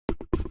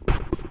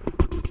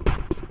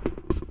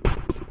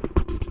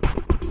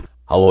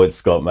Hello, it's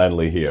Scott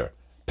Manley here.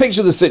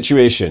 Picture the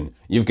situation.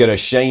 You've got a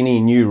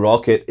shiny new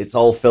rocket, it's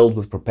all filled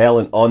with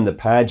propellant on the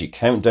pad, you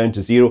count down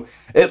to 0,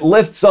 it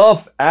lifts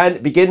off and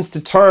it begins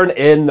to turn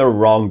in the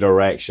wrong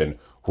direction.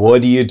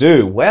 What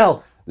do?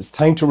 Well, it's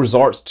time to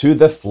resort to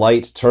the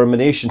flight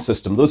termination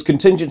system. Those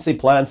contingency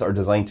plans are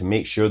designed to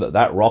make sure that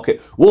that rocket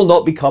will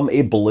not become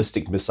a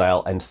ballistic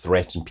missile and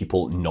threaten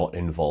people not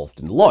involved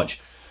in the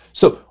launch.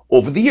 So,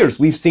 over the years,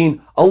 we've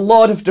seen a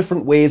lot of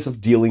different ways of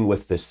dealing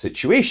with this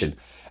situation.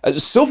 The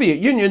Soviet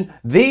Union,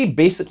 they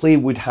basically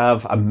would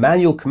have a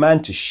manual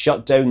command to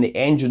shut down the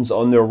engines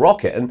on their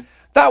rocket, and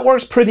that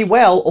works pretty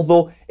well,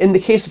 although in the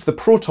case of the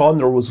Proton,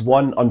 there was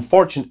one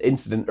unfortunate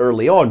incident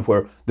early on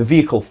where the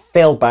vehicle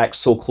fell back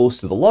so close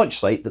to the launch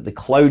site that the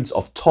clouds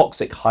of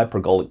toxic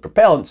hypergolic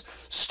propellants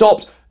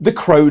stopped the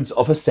crowds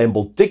of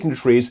assembled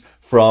dignitaries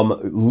from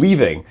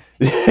leaving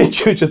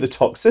due to the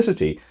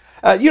toxicity.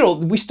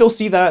 We still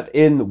see that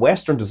in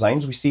Western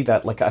designs. We see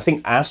that, like, I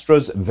think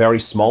Astra's very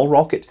small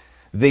rocket,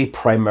 they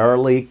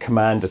primarily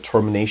command a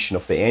termination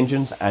of the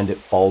engines and it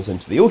falls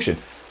into the ocean.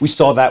 We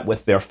saw that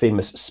with their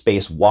famous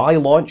Space Y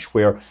launch,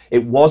 where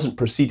it wasn't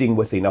proceeding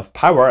with enough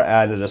power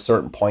and at a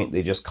certain point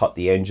they just cut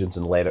the engines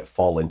and let it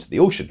fall into the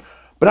ocean.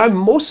 But I'm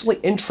mostly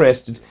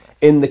interested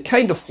in the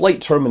kind of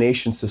flight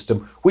termination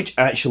system which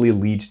actually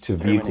lead to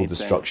vehicle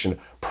destruction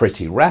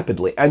pretty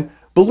rapidly. And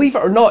believe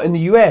it or not, in the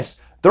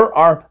US, there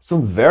are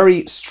some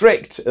very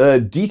strict,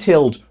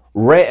 detailed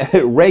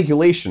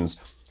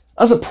regulations.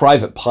 As a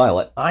private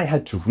pilot, I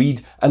had to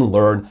read and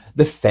learn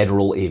the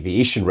Federal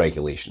Aviation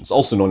Regulations,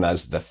 also known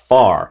as the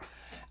FAR.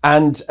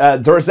 And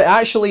there's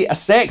actually a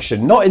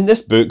section, not in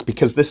this book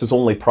because this is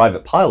only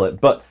private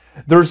pilot, but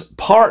there's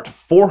part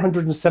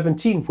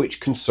 417 which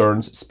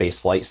concerns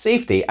spaceflight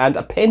safety, and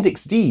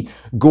Appendix D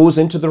goes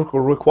into the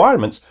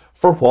requirements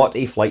for what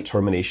a flight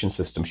termination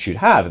system should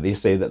have. They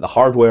say that the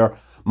hardware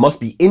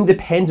must be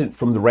independent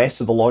from the rest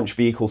of the launch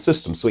vehicle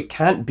system, so it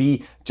can't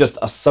be just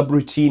a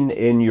subroutine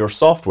in your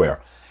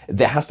software.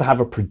 That has to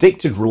have a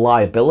predicted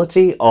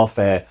reliability of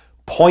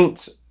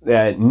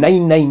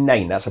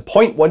 0.999. That's a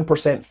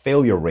 0.1%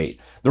 failure rate.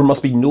 There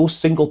must be no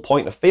single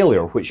point of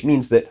failure, which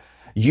means that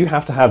you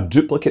have to have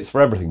duplicates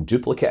for everything.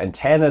 Duplicate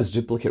antennas,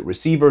 duplicate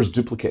receivers,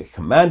 duplicate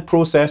command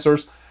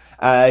processors.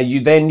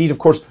 You then need, of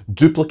course,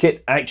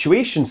 duplicate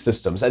actuation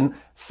systems. And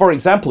for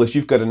example, if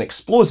you've got an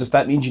explosive,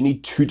 that means you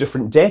need 2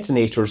 different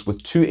detonators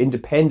with 2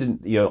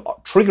 independent,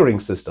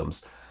 triggering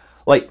systems.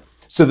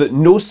 So that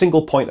no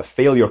single point of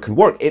failure can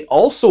work. It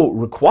also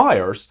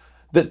requires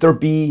that there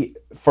be,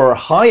 for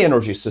high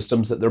energy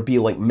systems, that there be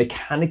like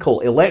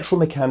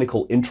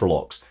electromechanical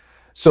interlocks.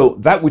 So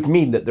that would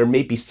mean that there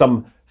may be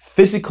some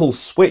physical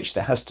switch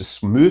that has to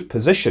smooth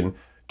position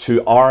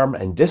to arm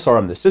and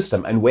disarm the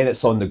system. And when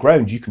it's on the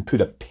ground, you can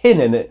put a pin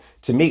in it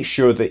to make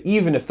sure that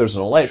even if there's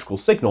an electrical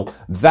signal,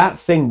 that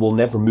thing will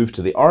never move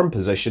to the arm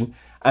position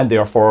and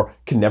therefore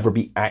can never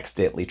be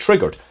accidentally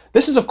triggered.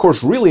 This is, of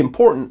course, really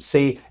important,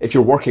 say, if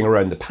you're working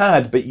around the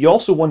pad, but you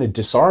also want to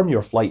disarm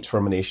your flight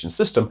termination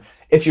system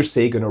if you're,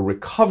 say, going to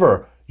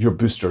recover your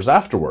boosters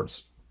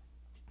afterwards.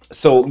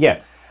 So, yeah,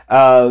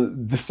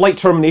 the flight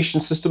termination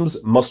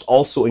systems must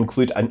also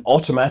include an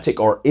automatic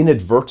or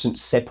inadvertent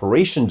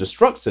separation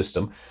destruct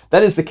system.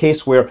 That is the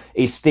case where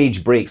a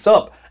stage breaks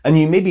up and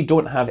you maybe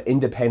don't have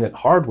independent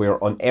hardware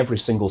on every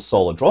single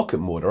solid rocket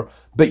motor,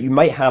 but you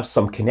might have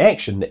some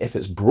connection that, if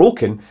it's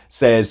broken,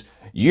 says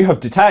you have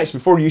detached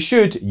before you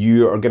should,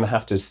 you are going to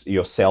have to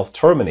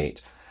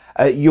self-terminate.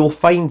 You'll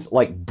find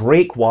like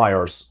brake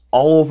wires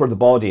all over the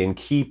body in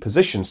key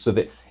positions so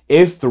that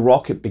if the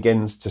rocket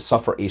begins to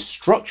suffer a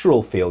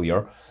structural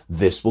failure,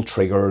 this will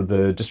trigger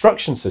the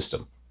destruction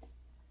system.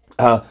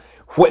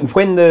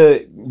 When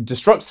the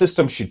destruct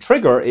system should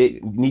trigger,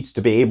 it needs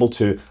to be able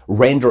to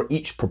render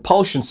each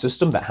propulsion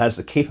system that has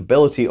the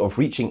capability of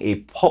reaching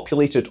a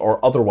populated or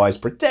otherwise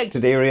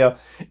protected area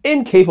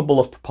incapable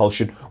of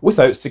propulsion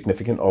without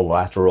significant or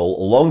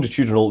lateral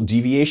longitudinal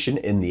deviation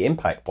in the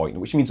impact point,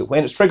 which means that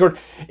when it's triggered,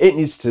 it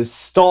needs to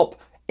stop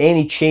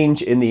any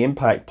change in the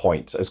impact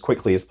point as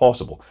quickly as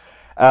possible.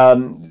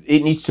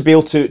 It needs to be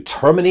able to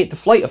terminate the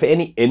flight of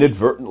any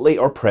inadvertently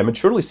or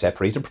prematurely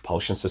separated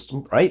propulsion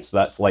system, right? So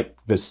that's like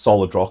the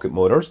solid rocket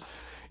motors.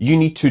 You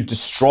need to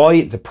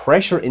destroy the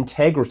pressure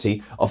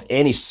integrity of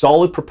any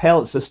solid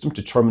propellant system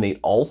to terminate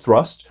all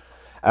thrust,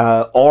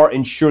 or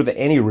ensure that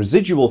any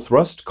residual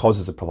thrust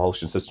causes the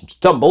propulsion system to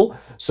tumble.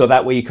 So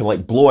that way you can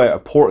like blow out a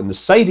port in the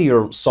side of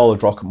your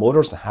solid rocket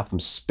motors and have them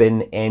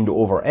spin end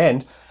over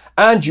end.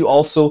 And you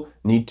also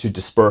need to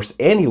disperse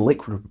any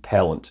liquid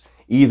propellant,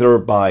 either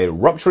by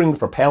rupturing the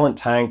propellant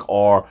tank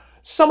or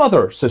some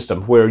other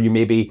system where you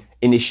maybe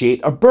initiate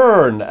a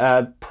burn,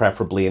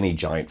 preferably in a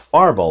giant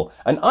fireball.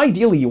 And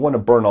ideally you want to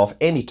burn off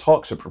any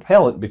toxic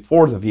propellant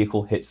before the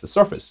vehicle hits the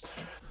surface.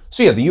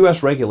 So yeah, the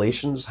US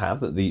regulations have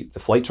that the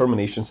flight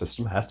termination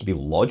system has to be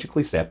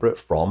logically separate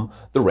from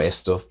the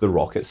rest of the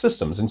rocket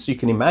systems. And so you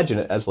can imagine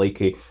it as like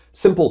a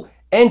simple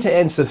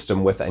end-to-end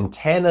system with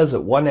antennas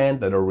at one end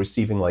that are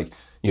receiving like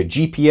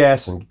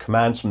GPS and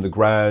commands from the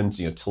ground,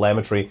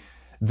 telemetry.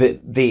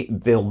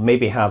 They'll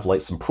maybe have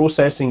like some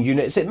processing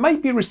units. It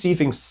might be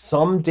receiving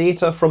some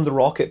data from the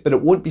rocket, but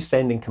it won't be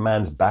sending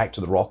commands back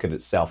to the rocket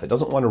itself. It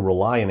doesn't want to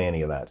rely on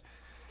any of that.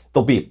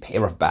 There'll be a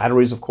pair of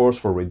batteries, of course,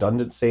 for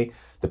redundancy.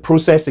 The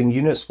processing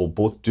units will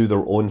both do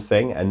their own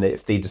thing, and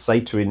if they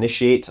decide to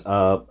initiate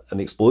an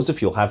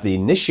explosive, you'll have the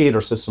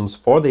initiator systems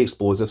for the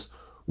explosives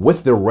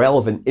with their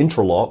relevant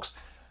interlocks,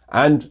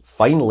 and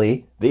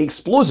finally, the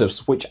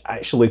explosives, which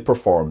actually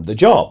perform the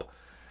job.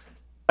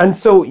 And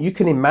so you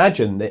can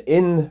imagine that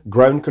in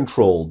ground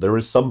control, there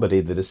is somebody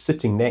that is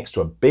sitting next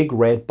to a big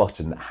red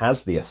button that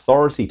has the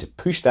authority to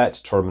push that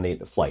to terminate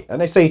the flight.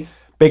 And I say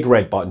big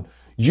red button.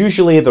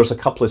 Usually there's a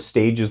couple of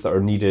stages that are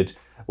needed,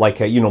 like,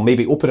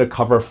 maybe open a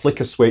cover,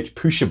 flick a switch,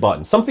 push a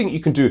button. Something that you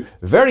can do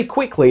very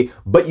quickly,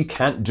 but you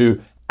can't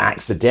do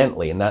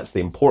accidentally, and that's the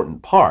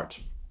important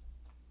part.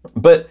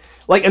 But,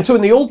 and so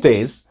in the old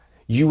days,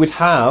 you would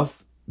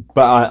have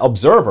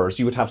observers.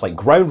 You would have like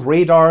ground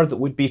radar that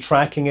would be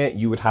tracking it.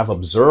 You would have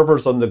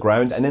observers on the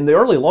ground. And in the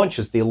early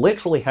launches, they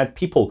literally had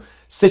people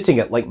sitting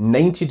at like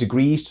 90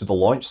 degrees to the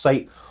launch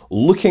site,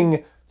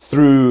 looking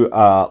through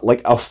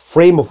like a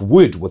frame of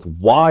wood with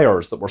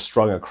wires that were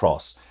strung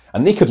across.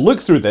 And they could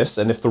look through this,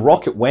 and if the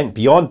rocket went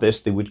beyond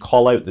this, they would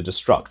call out the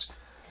destruct.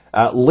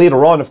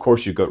 Later on, of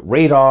course, you've got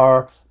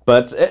radar,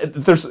 but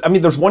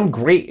there's one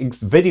great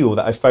video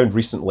that I found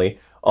recently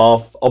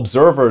of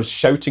observers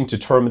shouting to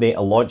terminate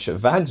a launch at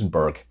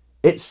Vandenberg.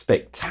 It's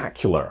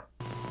spectacular.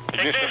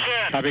 Ignition.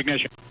 Copy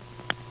ignition.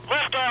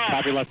 Lift off.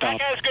 Copy left off.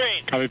 Back as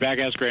green. Copy back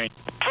as green.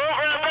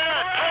 Program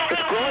back.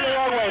 It's going the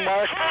wrong way,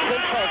 Mark.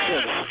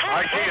 Instructions.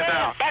 RT is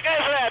out. Back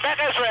as red. Back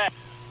as red.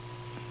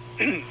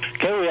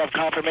 Okay, we have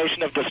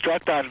confirmation of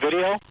destruct on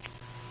video.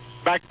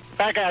 Back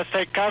as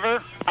take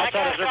cover. Back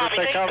as copy.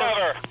 Take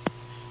cover.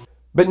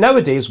 But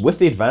nowadays, with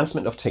the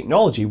advancement of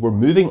technology, we're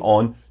moving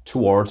on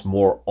towards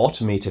more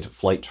automated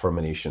flight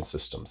termination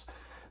systems.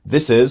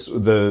 This is,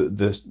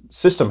 the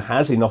system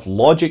has enough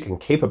logic and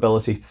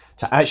capability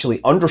to actually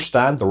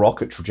understand the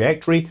rocket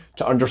trajectory,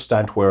 to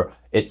understand where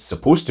it's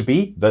supposed to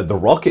be. The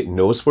rocket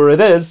knows where it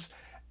is,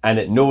 and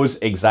it knows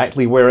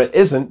exactly where it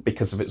isn't,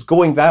 because if it's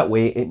going that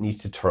way, it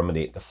needs to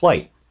terminate the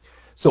flight.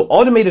 So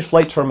automated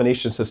flight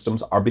termination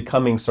systems are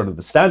becoming sort of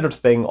the standard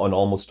thing on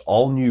almost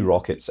all new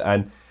rockets,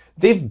 and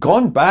they've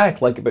gone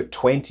back like about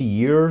 20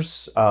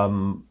 years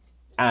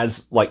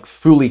as like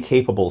fully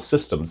capable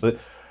systems.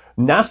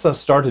 NASA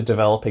started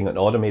developing an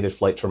automated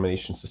flight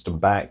termination system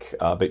back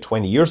about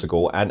 20 years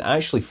ago, and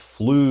actually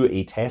flew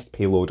a test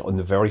payload on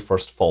the very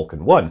first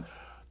Falcon 1.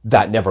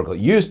 That never got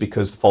used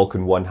because the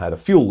Falcon 1 had a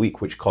fuel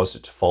leak which caused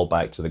it to fall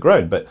back to the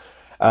ground. But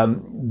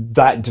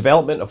that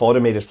development of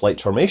automated flight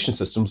termination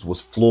systems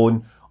was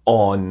flown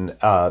on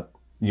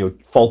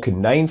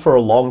Falcon 9 for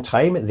a long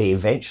time. They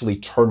eventually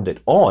turned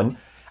it on.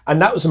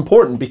 And that was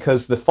important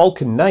because the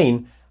Falcon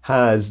 9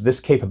 has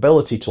this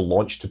capability to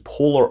launch to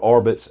polar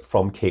orbits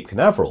from Cape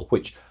Canaveral,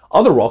 which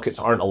other rockets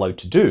aren't allowed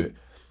to do.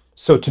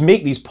 So to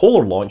make these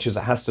polar launches,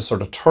 it has to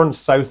sort of turn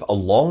south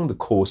along the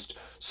coast,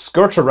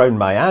 skirt around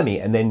Miami,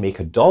 and then make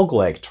a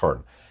dogleg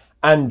turn.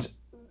 And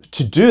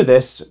to do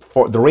this,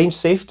 for the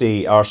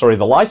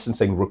the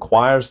licensing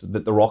requires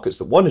that the rockets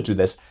that want to do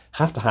this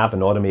have to have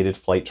an automated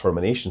flight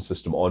termination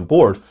system on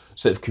board,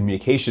 so if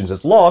communications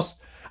is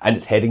lost and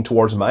it's heading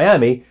towards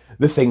Miami,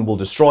 the thing will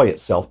destroy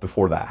itself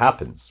before that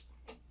happens.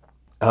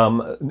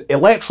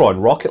 Electron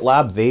Rocket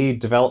Lab, they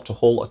developed a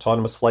whole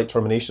autonomous flight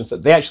termination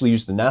system. They actually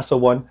used the NASA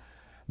one.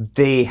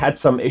 They had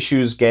some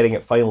issues getting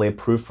it finally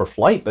approved for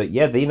flight, but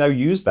yeah, they now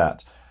use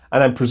that.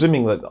 And I'm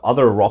presuming that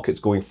other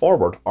rockets going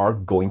forward are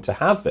going to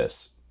have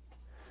this.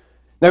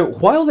 Now,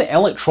 while the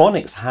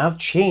electronics have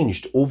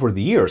changed over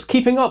the years,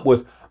 keeping up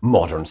with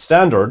modern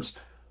standards,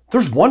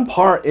 there's one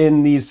part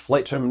in these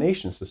flight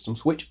termination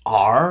systems which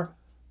are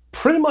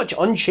pretty much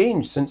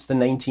unchanged since the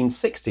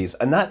 1960s,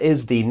 and that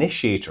is the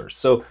initiators.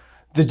 So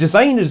the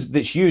design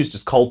that's used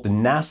is called the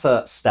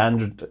NASA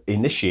Standard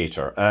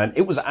Initiator, and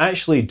it was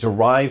actually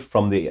derived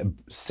from the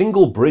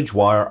single bridge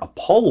wire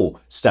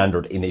Apollo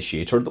Standard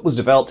Initiator that was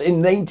developed in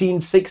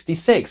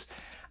 1966.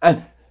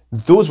 And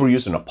those were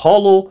used on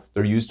Apollo,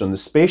 they're used on the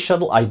Space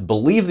Shuttle. I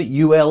believe that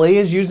ULA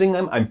is using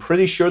them. I'm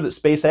pretty sure that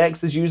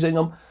SpaceX is using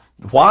them.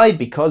 Why?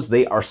 Because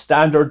they are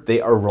standard,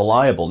 they are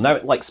reliable. Now,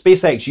 like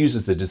SpaceX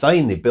uses the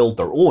design, they build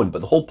their own,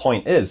 but the whole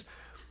point is,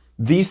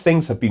 these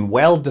things have been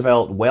well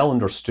developed, well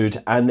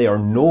understood, and they are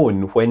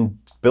known when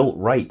built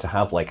right to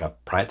have like a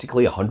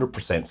practically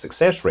 100%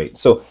 success rate.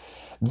 So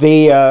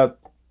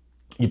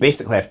you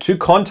basically have two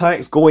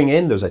contacts going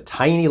in. There's a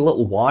tiny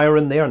little wire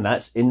in there, and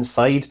that's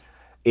inside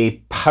a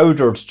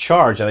powdered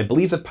charge. And I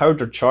believe the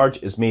powdered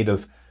charge is made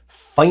of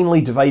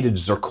finely divided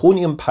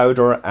zirconium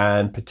powder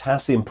and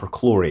potassium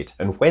perchlorate.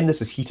 And when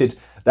this is heated,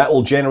 that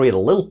will generate a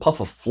little puff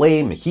of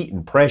flame, heat,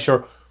 and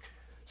pressure.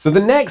 So the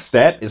next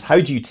step is, how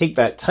do you take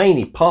that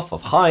tiny puff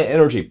of high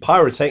energy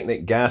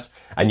pyrotechnic gas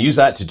and use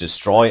that to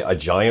destroy a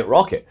giant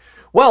rocket?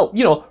 Well,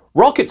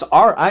 rockets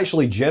are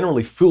actually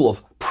generally full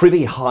of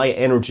pretty high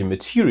energy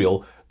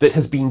material that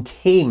has been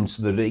tamed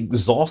so that it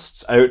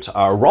exhausts out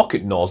a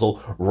rocket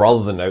nozzle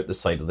rather than out the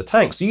side of the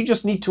tank. So you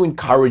just need to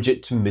encourage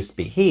it to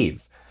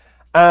misbehave.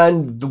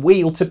 And the way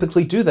you'll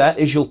typically do that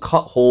is you'll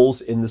cut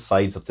holes in the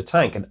sides of the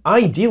tank. And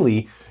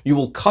ideally, you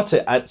will cut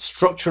it at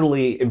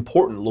structurally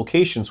important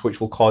locations,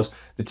 which will cause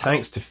the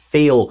tanks to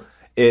fail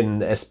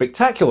in a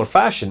spectacular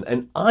fashion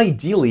and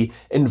ideally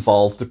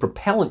involve the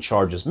propellant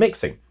charges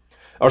mixing.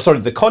 Or sorry,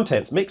 the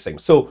contents mixing.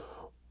 So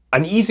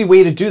an easy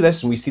way to do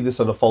this, and we see this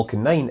on the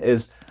Falcon 9,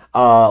 is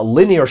a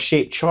linear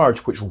shaped charge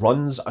which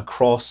runs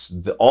across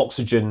the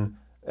oxygen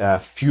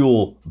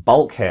fuel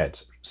bulkhead.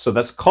 So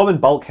this common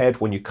bulkhead,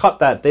 when you cut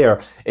that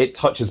there, it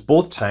touches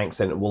both tanks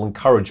and it will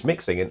encourage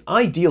mixing and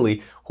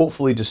ideally,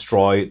 hopefully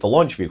destroy the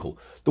launch vehicle.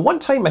 The one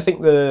time I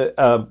think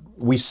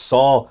we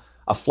saw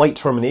a flight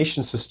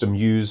termination system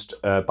used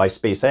by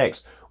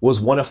SpaceX was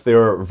one of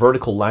their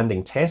vertical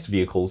landing test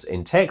vehicles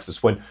in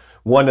Texas when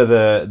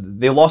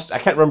they lost, I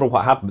can't remember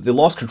what happened, but they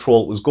lost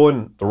control. It was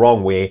going the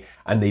wrong way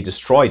and they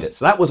destroyed it.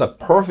 So that was a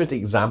perfect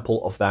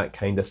example of that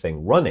kind of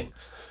thing running.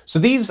 So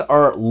these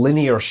are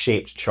linear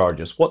shaped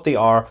charges. What they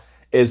are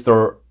is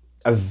they're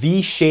a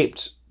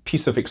V-shaped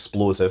piece of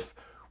explosive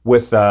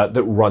with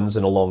that runs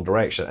in a long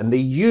direction. And they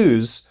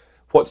use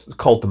what's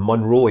called the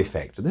Monroe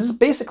effect. This is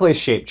basically a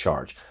shaped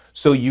charge.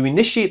 So you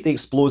initiate the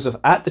explosive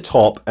at the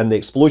top and the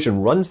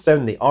explosion runs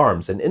down the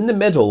arms. And in the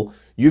middle,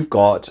 you've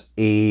got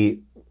a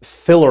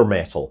filler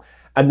metal.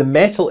 And the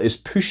metal is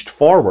pushed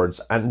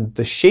forwards and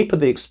the shape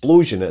of the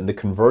explosion and the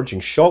converging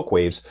shock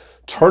waves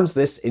turns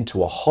this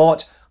into a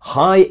hot,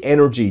 high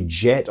energy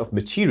jet of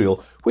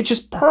material, which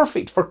is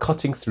perfect for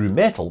cutting through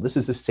metal. This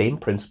is the same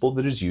principle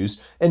that is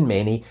used in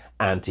many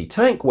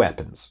anti-tank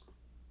weapons.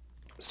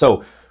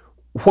 So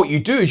what you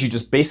do is you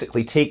just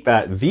basically take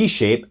that V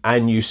shape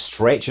and you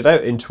stretch it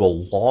out into a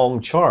long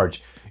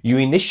charge. You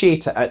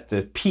initiate it at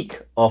the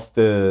peak of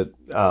the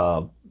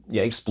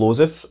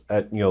explosive,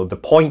 at the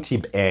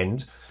pointy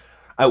end,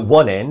 at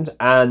one end,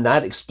 and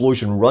that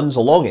explosion runs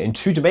along it in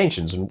two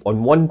dimensions. And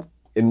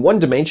in one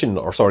dimension,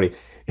 or sorry,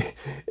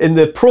 in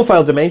the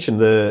profile dimension,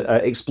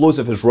 the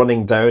explosive is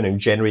running down and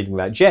generating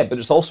that jet, but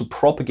it's also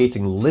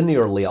propagating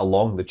linearly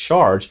along the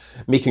charge,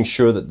 making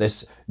sure that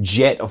this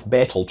jet of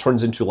metal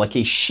turns into like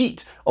a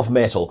sheet of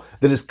metal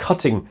that is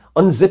cutting,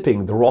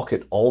 unzipping the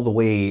rocket all the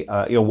way,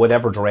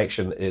 whatever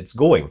direction it's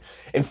going.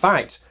 In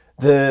fact,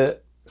 the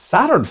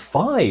Saturn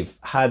V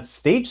had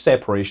stage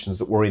separations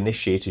that were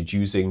initiated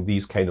using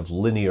these kind of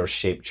linear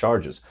shaped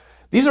charges.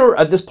 These are,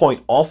 at this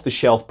point,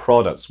 off-the-shelf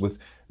products with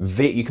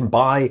you can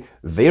buy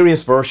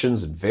various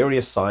versions and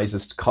various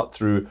sizes to cut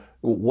through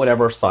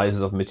whatever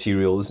sizes of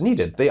material is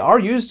needed. They are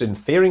used in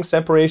fairing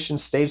separation,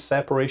 stage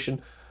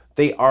separation.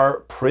 They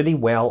are pretty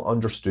well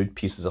understood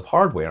pieces of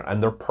hardware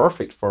and they're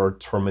perfect for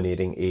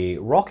terminating a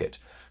rocket.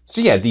 So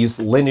yeah, these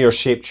linear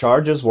shaped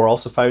charges were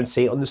also found,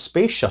 say, on the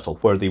space shuttle,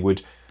 where they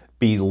would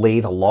be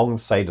laid along the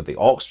side of the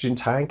oxygen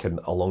tank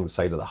and along the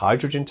side of the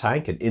hydrogen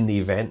tank, and in the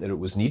event that it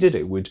was needed,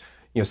 it would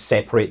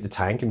separate the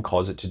tank and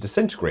cause it to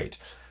disintegrate.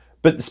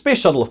 But the space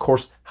shuttle, of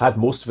course, had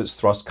most of its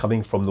thrust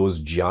coming from those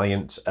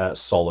giant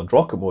solid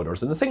rocket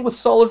motors. And the thing with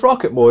solid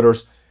rocket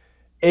motors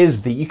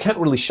is that you can't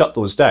really shut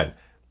those down.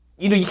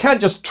 You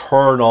can't just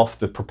turn off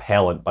the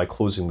propellant by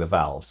closing the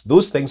valves.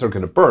 Those things are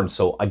going to burn.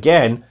 So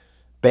again,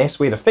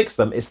 best way to fix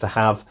them is to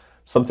have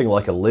something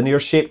like a linear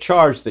shaped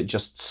charge that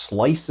just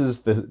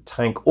slices the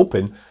tank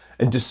open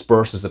and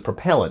disperses the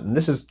propellant. And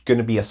this is going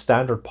to be a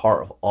standard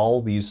part of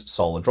all these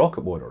solid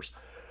rocket motors.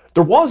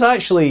 There was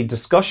actually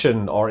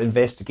discussion or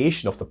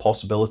investigation of the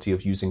possibility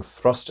of using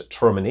thrust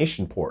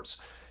termination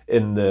ports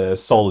in the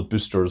solid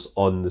boosters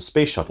on the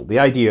space shuttle. The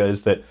idea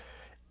is that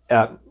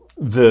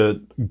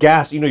the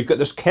gas, you've got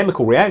this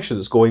chemical reaction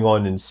that's going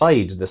on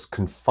inside this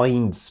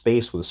confined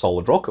space where the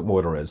solid rocket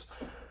motor is,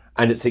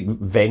 and it's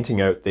venting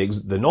out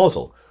the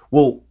nozzle.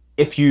 Well,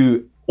 if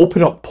you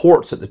open up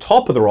ports at the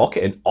top of the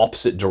rocket in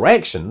opposite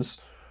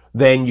directions,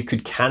 then you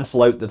could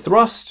cancel out the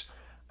thrust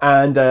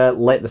and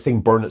let the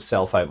thing burn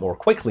itself out more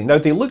quickly. Now,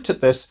 they looked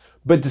at this,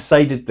 but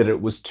decided that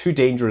it was too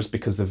dangerous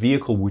because the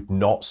vehicle would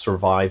not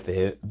survive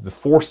the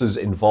forces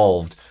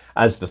involved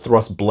as the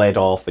thrust bled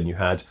off and you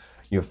had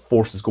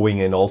forces going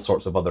in all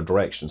sorts of other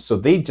directions. So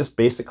they just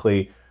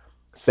basically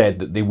said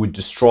that they would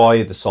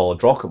destroy the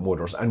solid rocket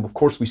motors. And of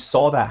course, we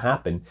saw that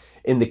happen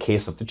in the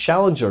case of the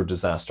Challenger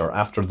disaster.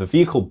 After the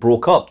vehicle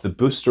broke up, the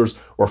boosters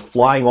were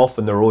flying off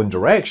in their own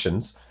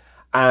directions,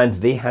 and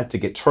they had to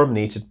get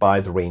terminated by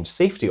the range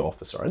safety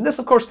officer. And this,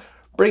 of course,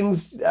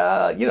 brings,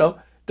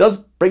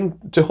 does bring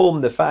to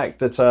home the fact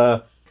that,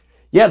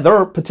 there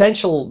are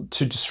potential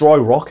to destroy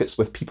rockets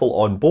with people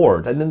on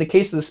board. And in the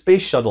case of the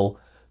space shuttle,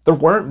 there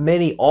weren't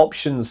many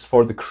options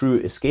for the crew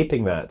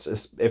escaping that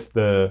if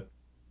the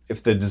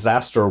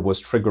disaster was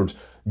triggered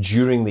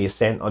during the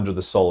ascent under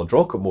the solid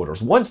rocket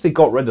motors. Once they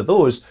got rid of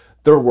those,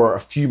 there were a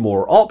few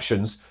more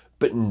options,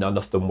 but none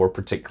of them were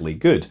particularly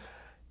good.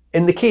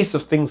 In the case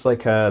of things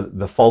like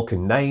the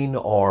Falcon 9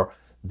 or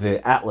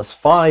the Atlas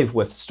V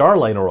with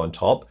Starliner on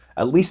top,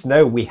 at least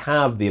now we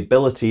have the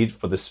ability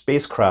for the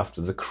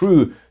spacecraft, the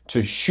crew,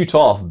 to shoot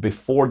off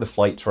before the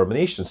flight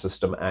termination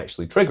system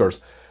actually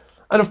triggers.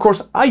 And of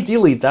course,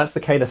 ideally, that's the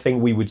kind of thing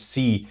we would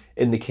see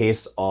in the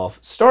case of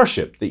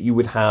Starship, that you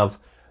would have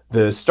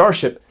the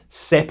Starship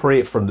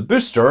separate from the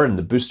booster and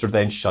the booster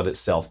then shut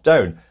itself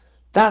down.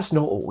 That's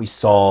not what we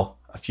saw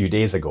a few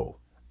days ago.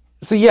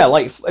 So yeah,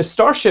 like if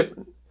Starship,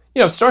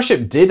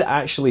 Starship did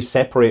actually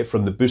separate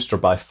from the booster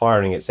by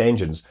firing its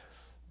engines,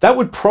 that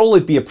would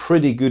probably be a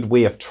pretty good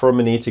way of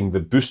terminating the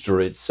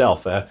booster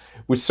itself.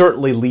 Would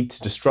certainly lead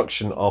to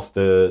destruction of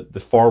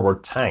the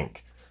forward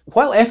tank.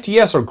 While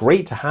FTS are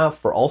great to have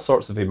for all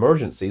sorts of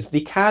emergencies,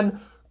 they can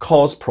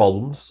cause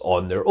problems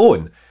on their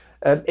own.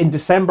 In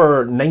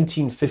December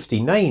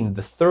 1959,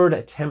 the third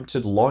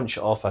attempted launch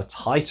of a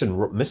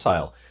Titan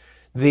missile.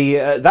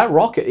 That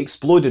rocket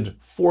exploded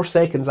 4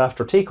 seconds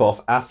after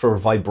takeoff after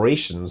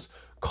vibrations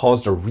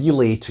caused a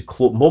relay to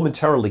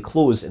momentarily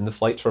close in the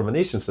flight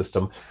termination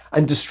system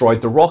and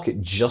destroyed the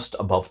rocket just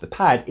above the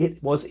pad.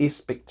 It was a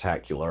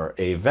spectacular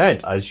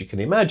event, as you can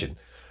imagine.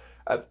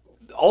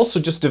 Also,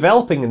 just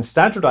developing and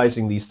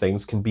standardizing these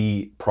things can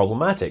be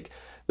problematic.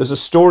 There's a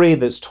story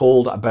that's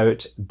told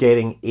about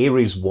getting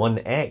Ares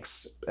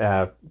 1X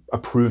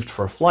approved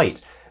for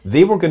flight.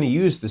 They were going to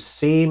use the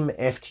same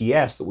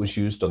FTS that was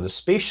used on the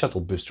Space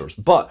Shuttle boosters,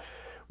 but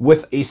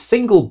with a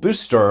single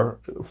booster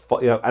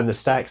and the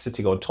stack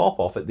sitting on top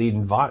of it, the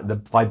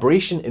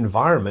vibration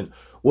environment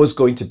was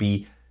going to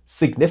be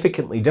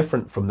significantly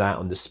different from that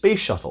on the Space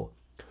Shuttle.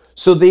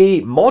 So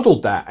they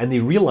modeled that and they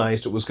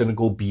realized it was going to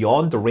go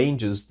beyond the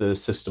ranges the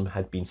system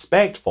had been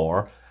spec'd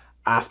for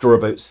after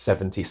about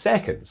 70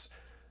 seconds.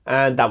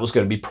 And that was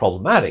going to be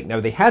problematic. Now,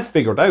 they had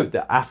figured out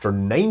that after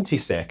 90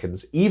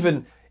 seconds,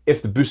 even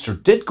if the booster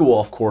did go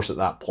off course at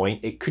that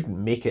point, it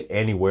couldn't make it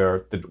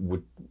anywhere that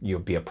would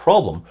be a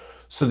problem.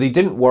 So they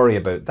didn't worry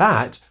about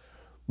that.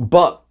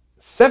 But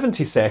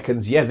 70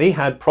 seconds, yeah, they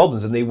had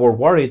problems, and they were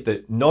worried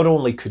that not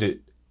only could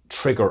it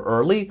trigger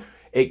early,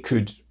 it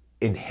could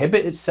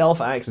inhibit itself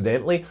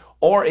accidentally,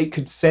 or it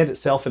could set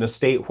itself in a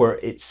state where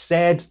it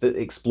said that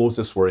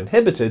explosives were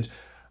inhibited,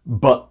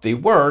 but they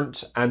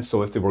weren't, and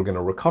so if they were going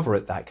to recover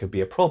it, that could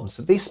be a problem.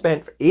 So they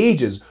spent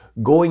ages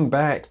going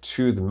back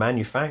to the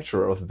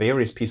manufacturer of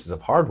various pieces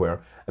of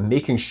hardware and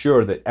making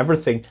sure that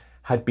everything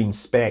had been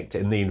spec'd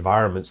in the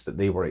environments that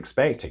they were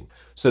expecting,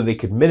 so they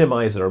could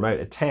minimize their amount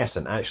of tests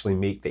and actually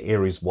make the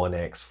Ares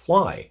 1X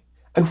fly.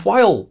 And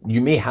while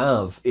you may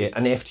have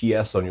an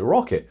FTS on your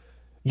rocket,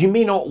 you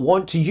may not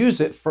want to use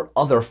it for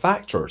other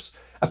factors.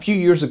 A few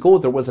years ago,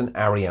 there was an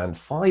Ariane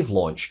 5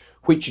 launch,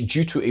 which,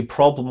 due to a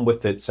problem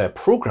with its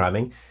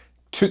programming,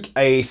 took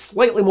a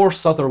slightly more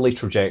southerly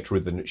trajectory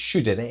than it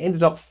should, and it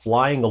ended up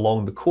flying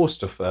along the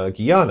coast of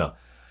Guyana.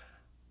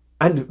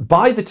 And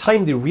by the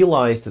time they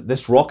realized that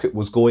this rocket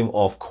was going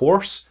off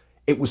course,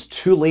 it was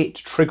too late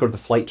to trigger the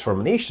flight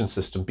termination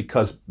system,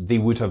 because they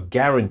would have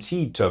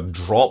guaranteed to have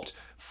dropped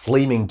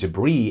flaming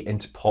debris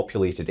into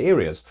populated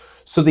areas.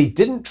 So they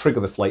didn't trigger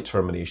the flight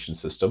termination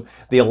system.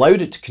 They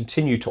allowed it to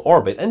continue to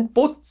orbit, and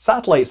both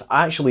satellites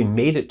actually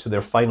made it to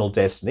their final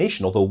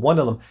destination, although one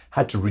of them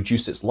had to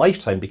reduce its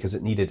lifetime because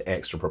it needed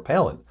extra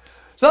propellant.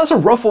 So that's a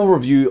rough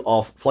overview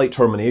of flight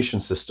termination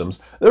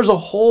systems. There's a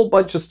whole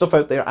bunch of stuff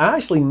out there,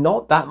 actually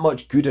not that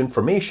much good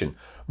information,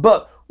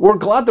 but we're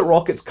glad that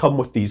rockets come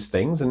with these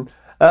things, and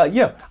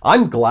yeah,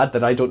 I'm glad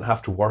that I don't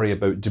have to worry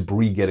about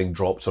debris getting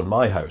dropped on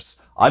my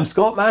house. I'm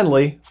Scott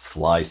Manley.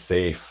 Fly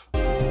safe.